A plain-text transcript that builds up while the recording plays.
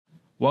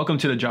Welcome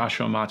to the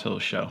Joshua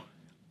Matos Show.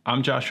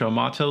 I'm Joshua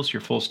Matos, your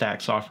full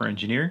stack software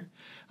engineer.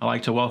 I'd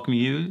like to welcome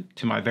you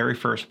to my very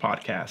first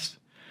podcast.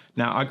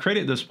 Now, I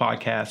created this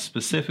podcast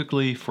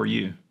specifically for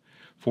you,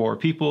 for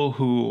people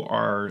who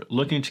are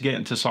looking to get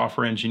into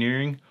software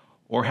engineering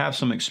or have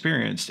some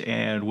experience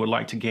and would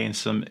like to gain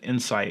some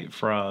insight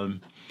from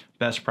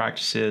best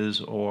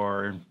practices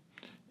or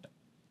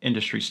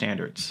industry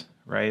standards,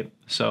 right?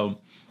 So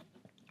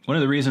one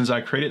of the reasons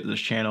I created this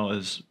channel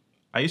is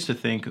I used to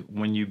think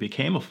when you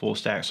became a full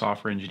stack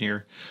software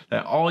engineer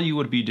that all you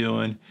would be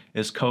doing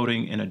is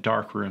coding in a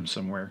dark room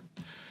somewhere.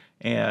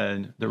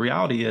 And the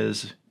reality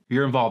is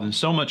you're involved in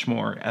so much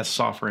more as a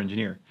software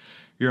engineer.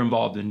 You're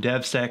involved in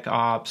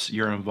DevSecOps,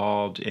 you're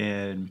involved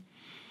in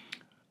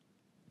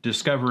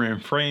discovery and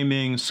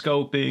framing,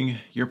 scoping,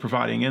 you're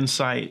providing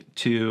insight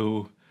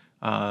to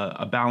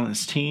a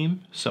balanced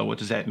team. So what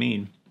does that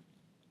mean?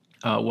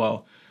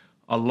 Well,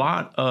 a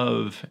lot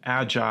of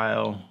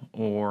agile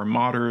or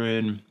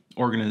modern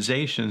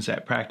organizations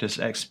that practice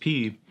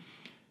XP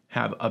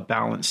have a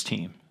balanced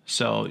team.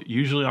 So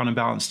usually on a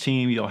balanced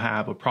team, you'll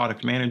have a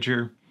product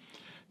manager,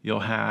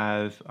 you'll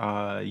have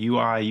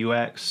UI,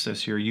 UX,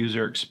 that's your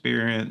user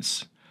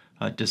experience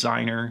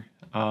designer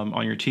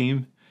on your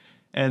team,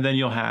 and then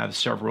you'll have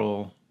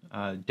several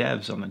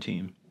devs on the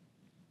team.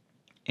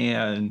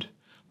 And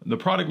the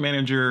product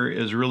manager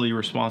is really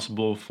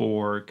responsible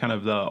for kind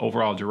of the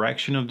overall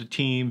direction of the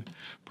team,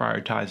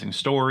 prioritizing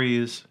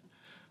stories.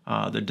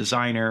 The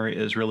designer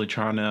is really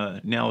trying to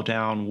nail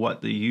down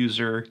what the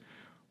user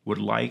would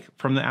like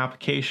from the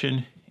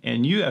application.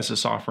 And you as a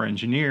software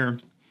engineer,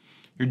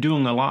 you're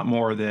doing a lot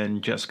more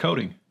than just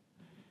coding.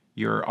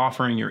 You're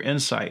offering your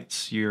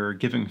insights, you're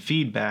giving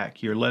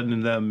feedback, you're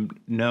letting them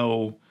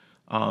know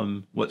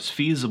what's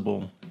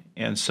feasible.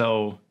 And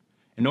so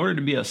in order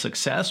to be a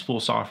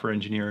successful software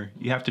engineer,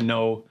 you have to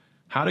know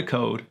how to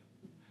code,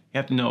 you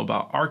have to know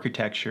about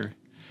architecture,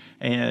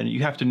 and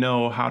you have to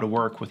know how to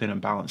work within a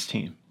balanced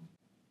team.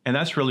 And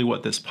that's really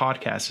what this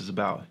podcast is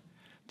about,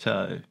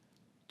 to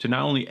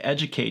not only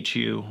educate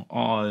you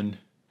on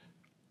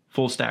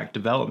full stack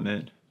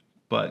development,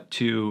 but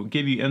to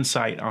give you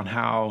insight on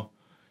how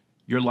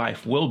your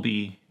life will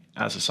be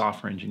as a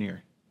software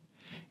engineer.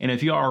 And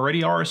if you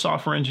already are a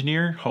software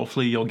engineer,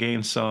 hopefully you'll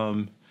gain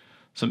some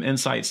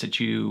insights that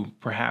you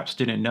perhaps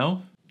didn't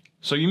know.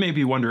 So you may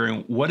be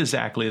wondering, what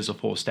exactly is a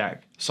full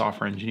stack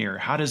software engineer?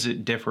 How does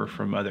it differ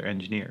from other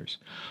engineers?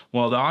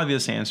 Well, the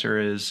obvious answer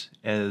is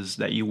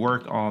that you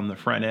work on the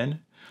front end.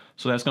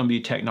 So that's going to be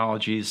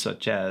technologies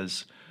such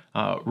as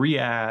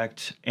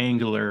React,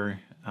 Angular,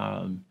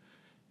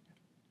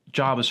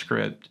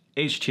 JavaScript,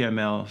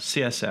 HTML,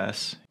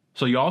 CSS.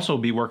 So you'll also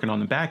be working on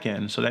the back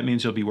end. So that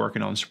means you'll be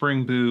working on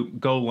Spring Boot,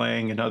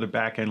 Golang, and other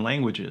back end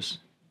languages.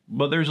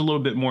 But there's a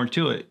little bit more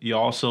to it. You'll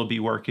also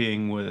be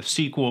working with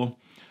SQL,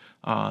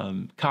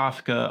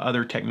 Kafka,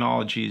 other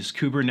technologies,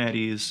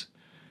 Kubernetes.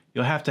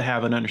 You'll have to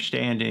have an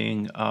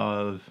understanding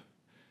of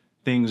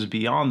things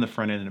beyond the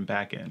front end and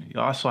back end. You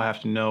also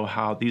have to know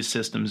how these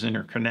systems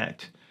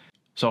interconnect.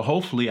 So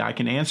hopefully I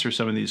can answer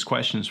some of these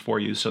questions for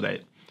you so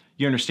that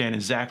you understand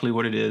exactly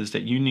what it is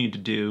that you need to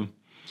do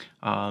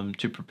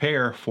to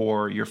prepare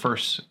for your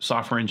first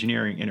software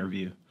engineering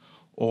interview.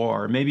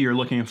 Or maybe you're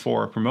looking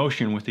for a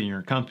promotion within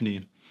your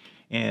company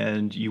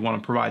and you want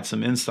to provide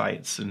some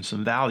insights and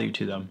some value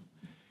to them.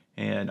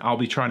 And I'll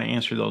be trying to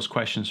answer those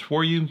questions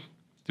for you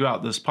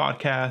throughout this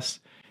podcast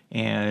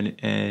and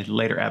in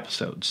later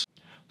episodes.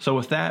 So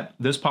with that,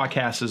 this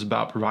podcast is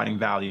about providing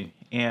value.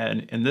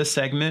 And in this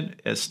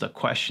segment, it's the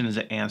questions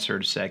and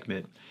answered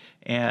segment.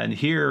 And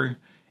here,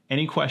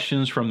 any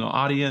questions from the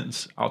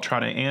audience, I'll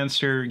try to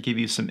answer, give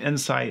you some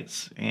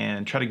insights,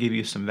 and try to give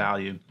you some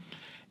value.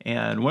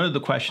 And one of the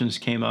questions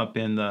came up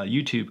in the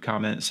YouTube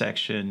comment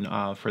section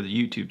for the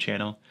YouTube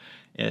channel.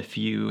 If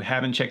you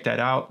haven't checked that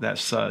out,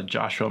 that's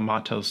Joshua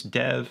Matos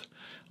Dev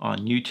on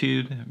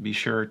YouTube. Be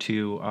sure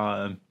to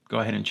go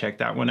ahead and check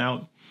that one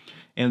out.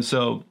 And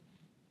so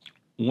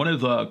one of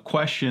the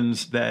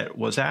questions that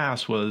was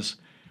asked was,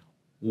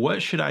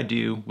 what should I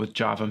do with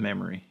Java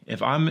memory?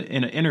 If I'm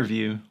in an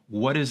interview,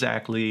 what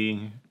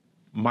exactly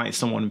might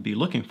someone be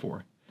looking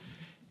for?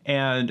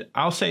 And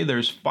I'll say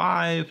there's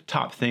 5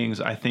 top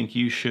things I think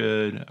you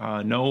should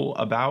know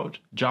about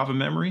Java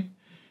memory.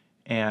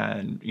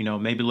 And,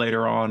 maybe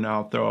later on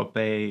I'll throw up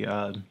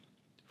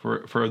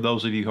for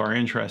those of you who are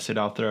interested,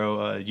 I'll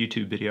throw a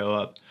YouTube video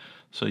up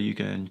so you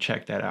can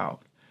check that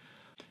out.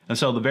 And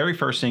so the very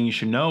first thing you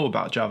should know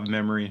about Java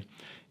memory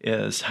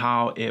is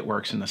how it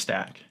works in the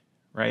stack,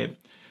 right?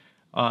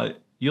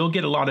 You'll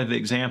get a lot of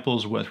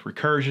examples with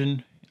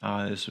recursion.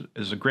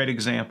 Is a great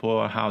example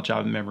of how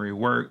Java memory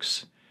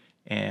works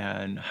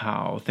and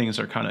how things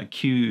are kind of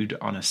queued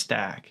on a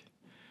stack.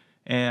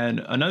 And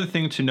another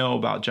thing to know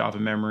about Java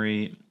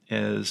memory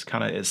is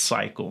kind of its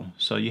cycle.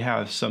 So you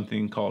have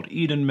something called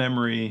Eden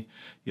memory,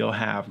 you'll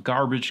have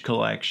garbage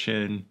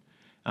collection,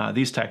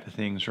 these type of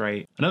things,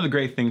 right? Another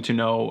great thing to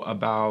know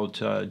about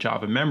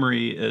Java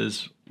memory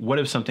is what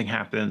if something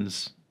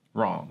happens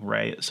wrong,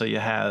 right? So you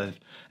have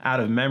out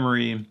of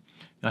memory,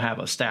 you'll have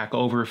a Stack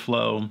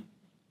Overflow,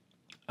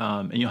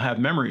 and you'll have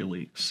memory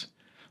leaks.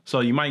 So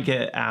you might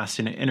get asked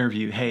in an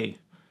interview, hey,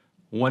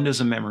 when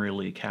does a memory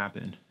leak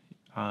happen?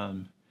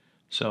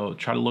 So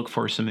try to look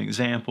for some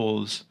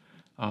examples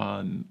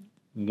on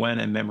when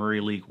a memory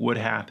leak would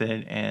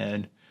happen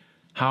and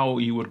how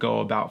you would go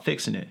about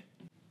fixing it.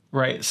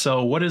 Right,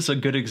 so what is a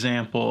good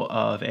example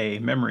of a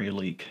memory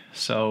leak?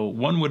 So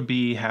one would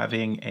be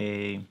having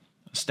a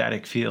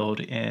static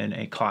field in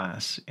a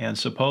class, and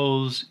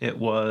suppose it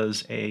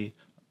was a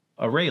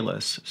array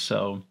list.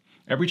 So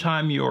every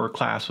time your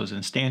class was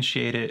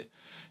instantiated,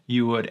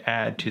 you would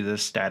add to the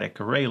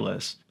static array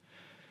list.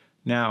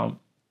 Now,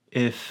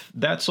 if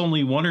that's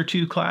only one or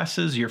two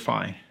classes, you're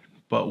fine.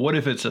 But what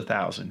if it's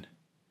 1,000?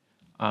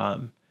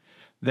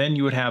 Then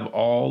you would have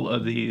all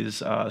of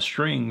these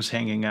strings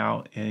hanging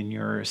out in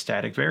your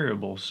static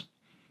variables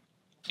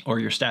or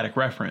your static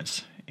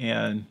reference,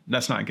 and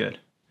that's not good.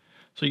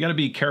 So you got to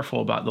be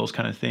careful about those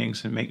kind of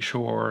things and make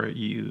sure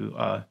you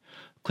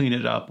clean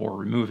it up or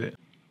remove it.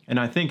 And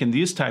I think in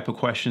these type of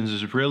questions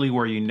is really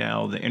where you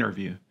nail the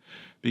interview,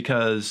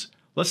 because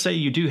let's say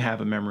you do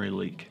have a memory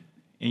leak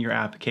in your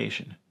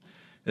application.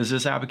 Is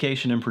this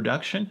application in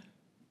production?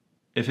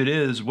 If it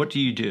is, what do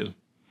you do?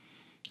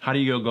 How do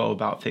you go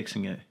about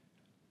fixing it?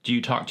 Do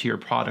you talk to your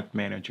product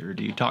manager?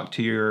 Do you talk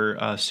to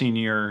your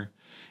senior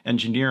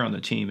engineer on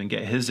the team and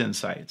get his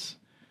insights?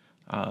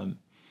 How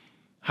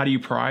do you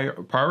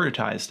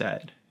prioritize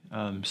that?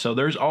 So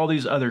there's all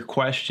these other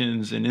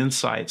questions and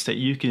insights that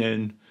you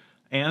can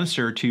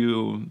answer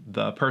to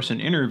the person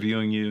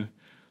interviewing you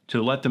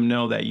to let them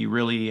know that you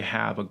really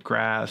have a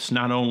grasp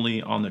not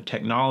only on the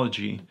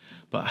technology,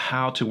 but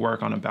how to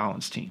work on a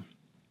balanced team.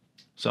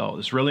 So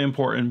it's really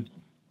important.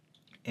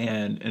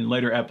 And in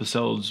later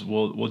episodes,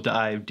 we'll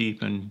dive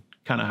deep in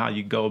kind of how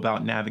you go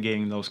about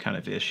navigating those kind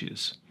of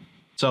issues.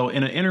 So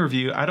in an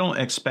interview, I don't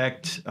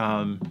expect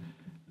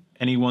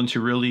anyone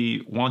to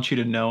really want you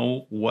to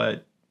know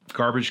what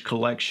garbage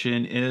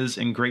collection is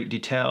in great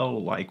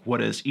detail, like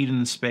what is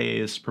Eden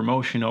space,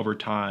 promotion over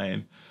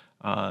time,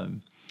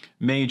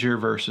 major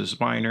versus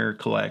minor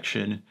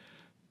collection,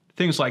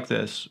 things like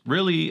this.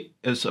 Really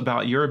is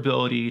about your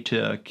ability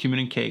to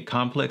communicate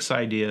complex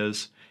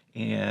ideas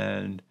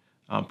and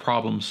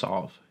problem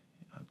solve.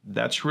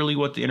 That's really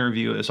what the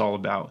interview is all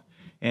about.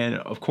 And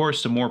of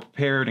course, the more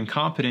prepared and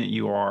competent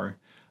you are,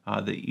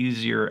 the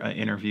easier an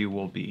interview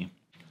will be.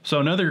 So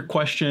another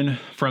question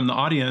from the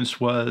audience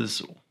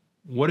was,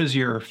 what is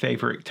your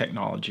favorite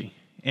technology?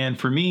 And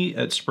for me,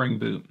 it's Spring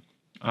Boot.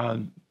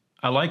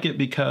 I like it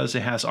because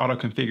it has auto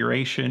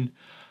configuration.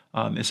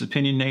 It's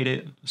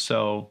opinionated.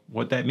 So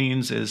what that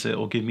means is it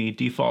will give me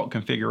default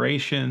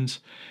configurations.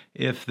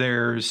 If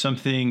there's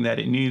something that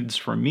it needs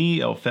from me,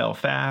 it'll fail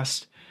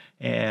fast.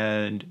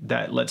 And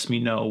that lets me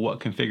know what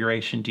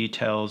configuration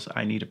details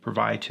I need to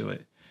provide to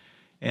it.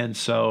 And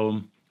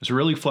so it's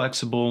really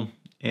flexible.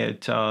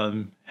 It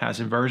has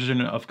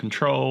inversion of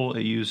control.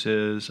 It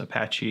uses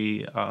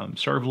Apache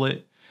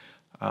Servlet.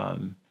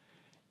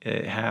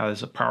 It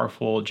has a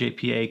powerful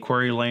JPA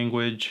query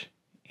language.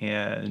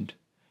 And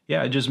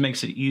yeah, it just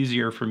makes it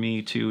easier for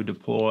me to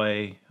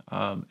deploy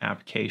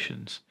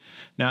applications.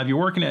 Now, if you're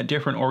working at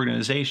different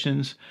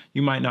organizations,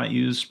 you might not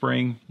use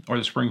Spring or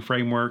the Spring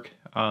framework.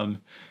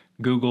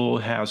 Google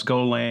has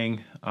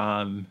Golang,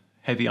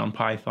 heavy on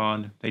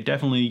Python. They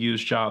definitely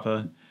use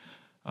Java.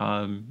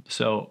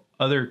 So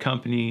other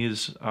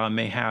companies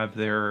may have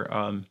their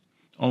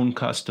own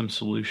custom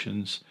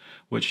solutions,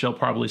 which they'll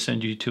probably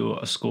send you to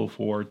a school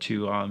for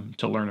to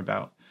learn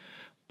about.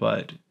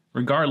 But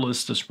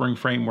regardless, the Spring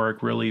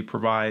framework really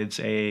provides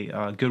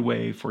a good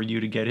way for you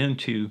to get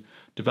into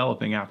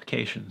developing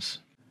applications.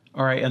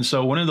 All right, and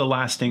so one of the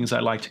last things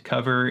I'd like to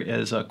cover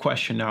is a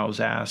question I was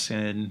asked,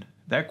 and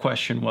that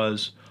question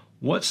was,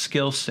 what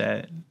skill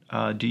set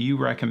do you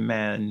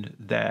recommend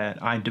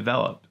that I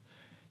develop?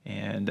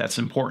 And that's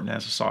important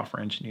as a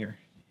software engineer.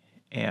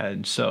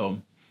 And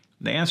so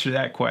the answer to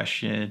that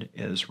question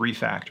is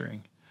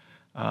refactoring.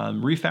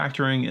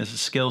 Refactoring is a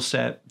skill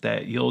set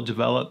that you'll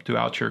develop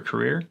throughout your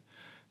career.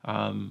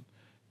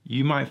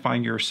 You might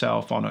find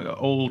yourself on an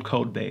old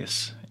code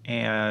base,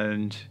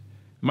 and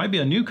it might be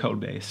a new code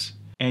base,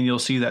 and you'll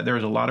see that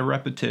there's a lot of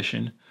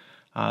repetition.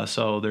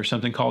 So there's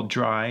something called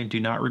dry, do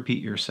not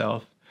repeat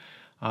yourself.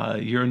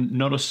 You'll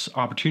notice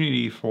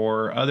opportunity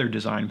for other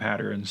design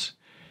patterns.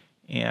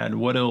 And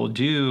what it'll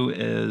do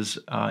is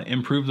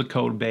improve the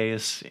code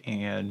base,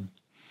 and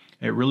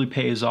it really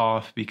pays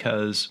off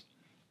because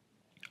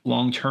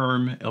long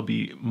term, it'll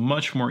be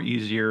much more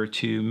easier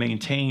to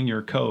maintain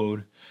your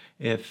code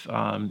if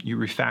you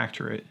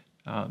refactor it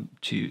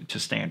to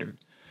standard.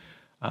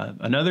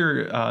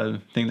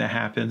 Another thing that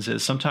happens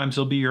is sometimes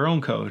it'll be your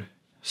own code.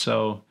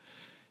 So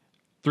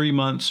 3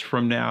 months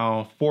from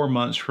now, 4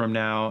 months from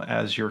now,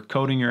 as you're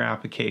coding your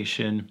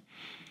application,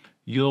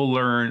 you'll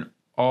learn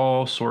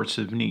all sorts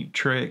of neat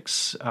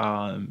tricks,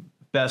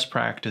 best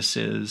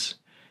practices,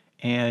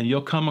 and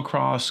you'll come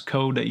across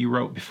code that you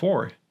wrote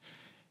before.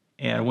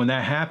 And when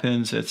that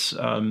happens, it's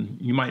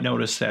you might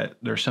notice that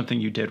there's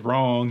something you did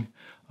wrong.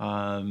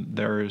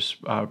 There's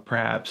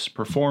perhaps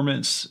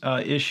performance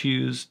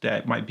issues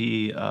that might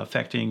be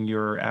affecting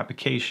your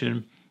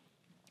application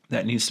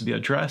that needs to be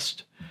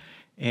addressed,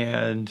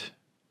 and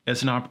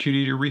it's an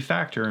opportunity to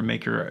refactor and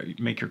make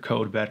your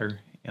code better.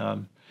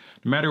 No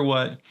matter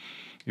what,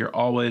 you're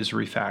always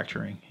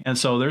refactoring. And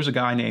so there's a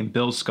guy named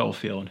Bill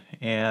Schofield,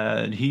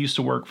 and he used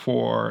to work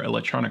for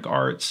Electronic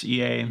Arts,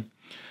 EA.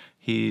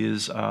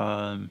 He's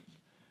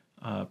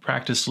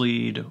practice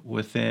lead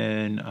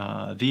within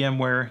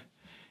VMware,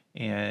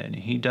 and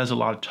he does a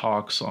lot of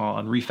talks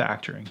on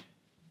refactoring.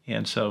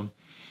 And so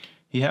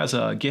he has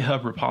a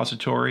GitHub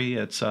repository.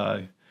 It's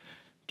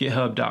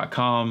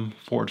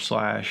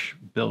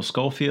github.com/Bill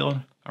Schofield.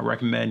 I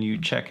recommend you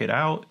check it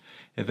out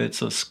if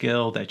it's a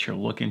skill that you're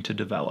looking to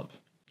develop.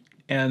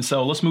 And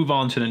so let's move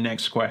on to the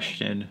next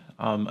question.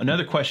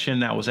 Another question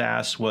that was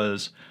asked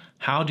was,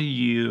 how do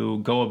you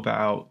go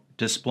about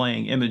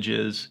displaying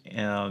images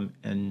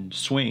in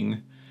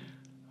Swing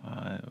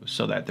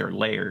so that they're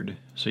layered?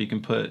 So you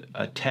can put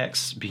a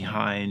text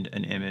behind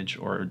an image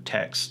or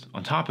text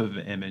on top of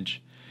an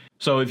image.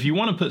 So if you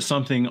want to put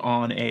something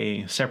on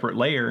a separate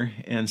layer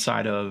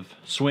inside of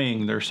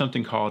Swing, there's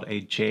something called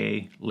a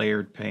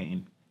J-layered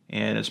pane.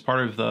 And it's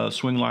part of the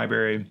Swing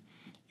library.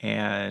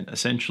 And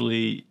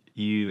essentially,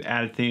 you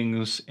add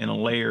things in a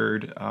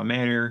layered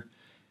manner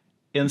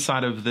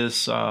inside of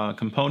this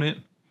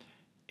component.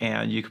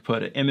 And you could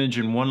put an image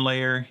in one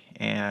layer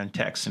and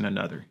text in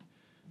another.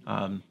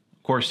 Of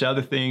course, the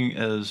other thing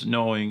is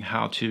knowing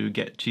how to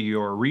get to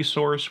your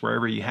resource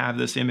wherever you have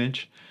this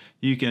image.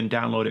 You can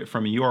download it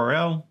from a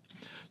URL.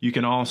 You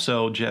can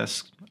also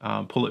just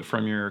pull it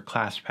from your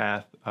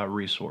ClassPath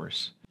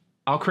resource.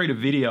 I'll create a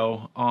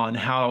video on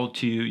how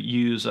to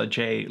use a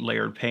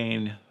J-layered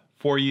pane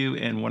for you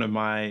in one of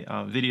my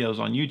videos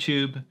on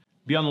YouTube.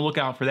 Be on the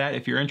lookout for that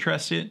if you're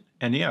interested.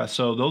 And yeah,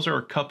 so those are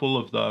a couple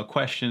of the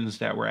questions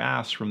that were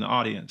asked from the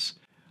audience.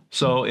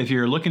 So if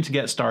you're looking to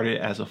get started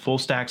as a full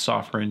stack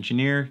software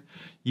engineer,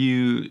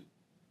 you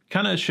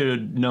kind of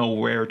should know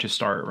where to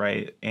start,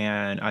 right?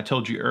 And I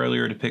told you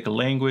earlier to pick a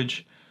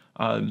language.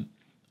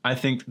 I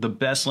think the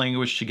best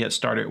language to get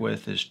started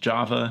with is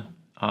Java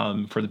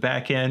for the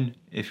back end.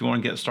 If you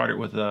want to get started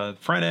with the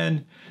front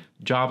end,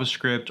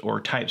 JavaScript or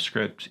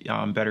TypeScript,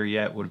 better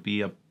yet, would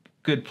be a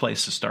good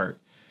place to start.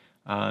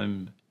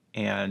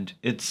 And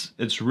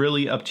it's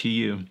really up to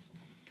you.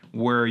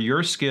 Where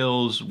your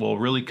skills will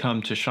really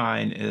come to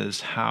shine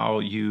is how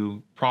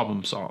you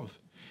problem solve.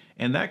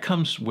 And that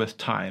comes with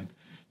time.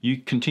 You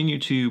continue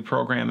to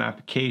program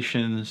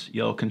applications,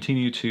 you'll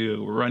continue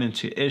to run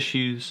into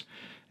issues,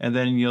 and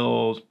then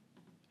you'll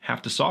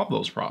have to solve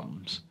those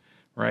problems,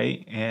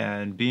 right?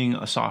 And being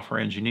a software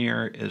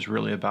engineer is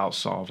really about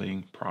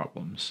solving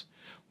problems,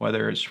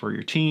 whether it's for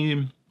your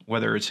team,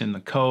 whether it's in the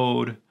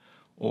code,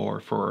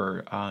 or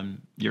for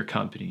your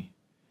company.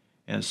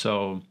 And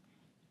so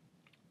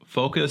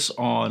focus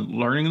on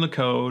learning the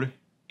code,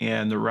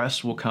 and the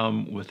rest will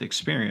come with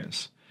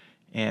experience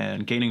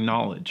and gaining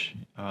knowledge.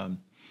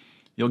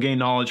 You'll gain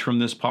knowledge from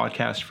this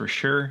podcast for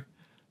sure.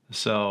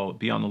 So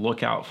be on the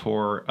lookout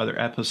for other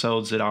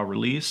episodes that I'll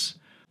release.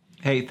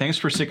 Hey, thanks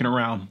for sticking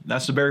around.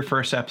 That's the very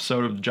first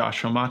episode of the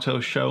Joshua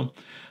Matos Show.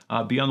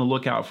 Be on the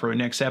lookout for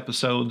next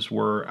episodes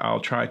where I'll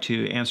try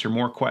to answer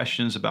more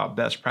questions about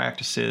best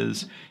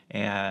practices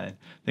and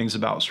things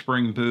about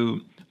Spring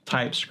Boot,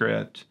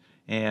 TypeScript,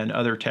 and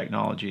other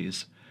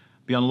technologies.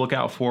 Be on the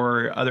lookout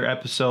for other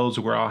episodes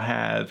where I'll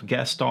have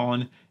guests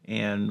on,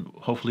 and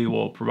hopefully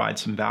we'll provide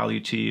some value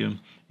to you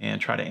and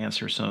try to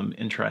answer some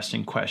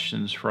interesting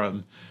questions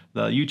from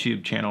the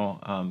YouTube channel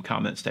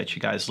comments that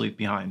you guys leave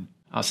behind.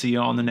 I'll see you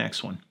on the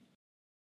next one.